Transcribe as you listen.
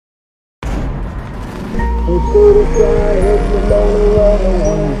to the side if you know the run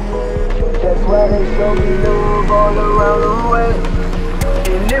away. That's why they show me love all around the way.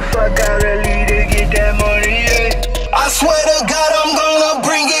 And if I gotta leave to get that money, yeah, I swear to God I'm gonna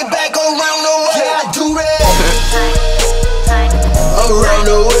bring it back around the way. Yeah, I do that. Around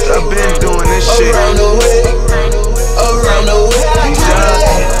the way. I've been doing this shit. Around the way. Around the way. I do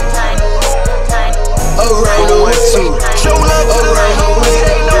that. Around the way. Show love around the way.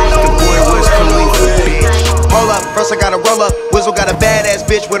 The boy was Khalifa, bitch. Hold up, first I gotta roll up. Wizzle got a badass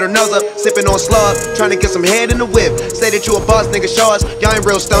bitch with her nose up, sipping on slug, trying to get some head in the whip. Say that you a boss, nigga, show us. Y'all ain't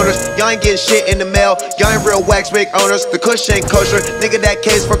real stoners, y'all ain't getting shit in the mail. Y'all ain't real wax rig owners, the kush ain't kosher. Nigga, that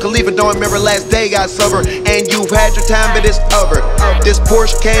case for Khalifa, don't remember last day got sober. And you've had your time, but it's over. This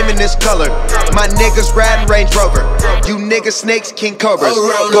Porsche came in this color. My niggas riding Range Rover. You niggas snakes, king cobras.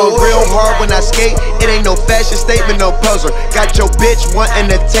 Go real hard when I skate, it ain't no fashion statement, no poser. Got your bitch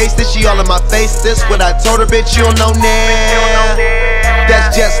wanting to taste it, she all in my face. This what I told her, bitch, you don't know now.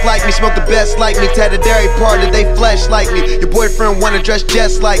 That's just like me, smoke the best like me. Tat a dairy party, they flesh like me. Your boyfriend wanna dress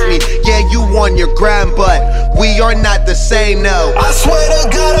just like me. Yeah, you on your grind, but we are not the same, no. I swear to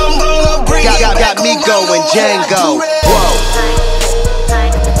God I'm gonna bring it back. Got me going Django. Whoa.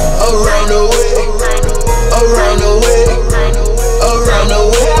 Around the way. Around the way. Around the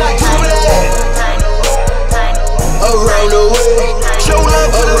way. I do that. Around the way. Show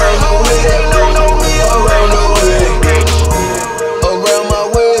love around the way. They don't know me around the way. Around my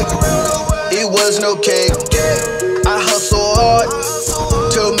way, it was no cake. I hustle hard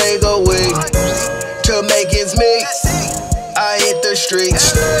to make a way, to make ends meet. I hit the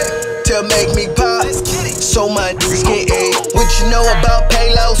streets to make me pop, so my dudes get ate. What you know about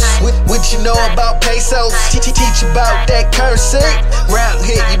Palos? What you know about pesos? Teach about that currency. Round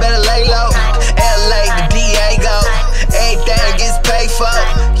here, you better lay low. LA to Diego, everything gets paid for.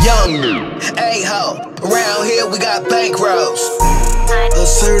 Young HOL, around here we got bankrolls. A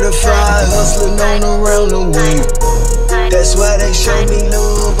certified hustler known around the way. That's why they show me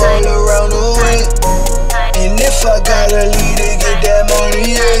love all around the way. And if I gotta leave to get that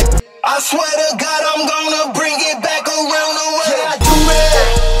money, yeah, I swear to God I'm gonna bring it back around the way. Yeah, I do that.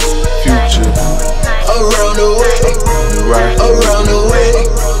 Future. Around the way. Right. Around the way.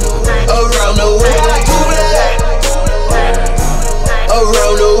 Around the way. I do that.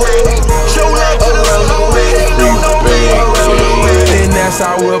 Around the way. Show love around the way. They don't know me around the way. And that's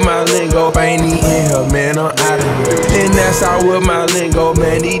how with my lingo, I ain't even in here, man, I'm out of here. And that's how with my lingo,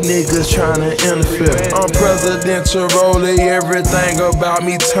 man, these niggas tryna interfere. I'm presidential rolling, everything about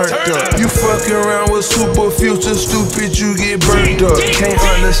me turned up. You fucking around with super future, stupid, you get burnt up. Can't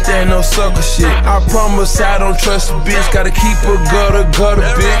understand no sucker shit. I promise I don't trust a bitch, gotta keep a gutter,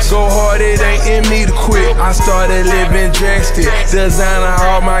 bitch. Go hard, it ain't in me to quit. I started living drastic, designer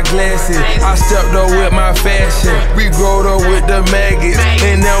all my glasses. I stepped up with my fashion, we growed up with the maggots,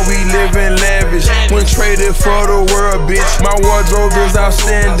 and now we living lavish. When traded for the world, bitch, my wardrobe is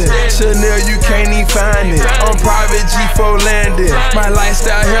outstanding. Chanel, you can't even find it. I'm private G4 landed. My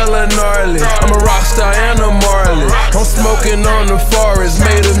lifestyle hella gnarly. I'm a rock star and a Marley. I'm smoking on the forest,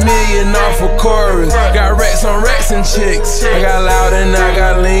 made $1 million off a chorus. Got racks on racks and chicks. I got loud and I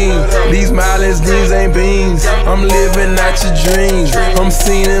got lean. These mileage, these ain't beans. I'm living out your dreams. I'm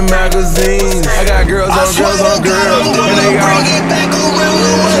seen in magazines. I got girls on girls on girls, and they all bring it back around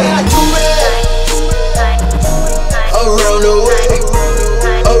the way. I do that. Around the way.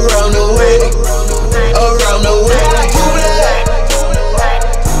 Around the way. Around the way. I do that.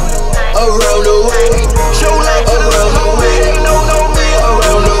 Around the way. Show love around the way. They don't know me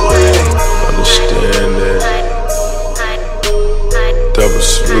around the way. Understand that. Double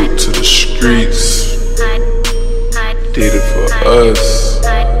salute to the streets. Did it for us.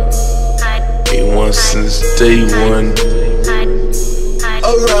 Ain't one since day one.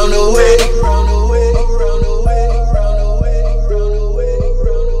 Around the way.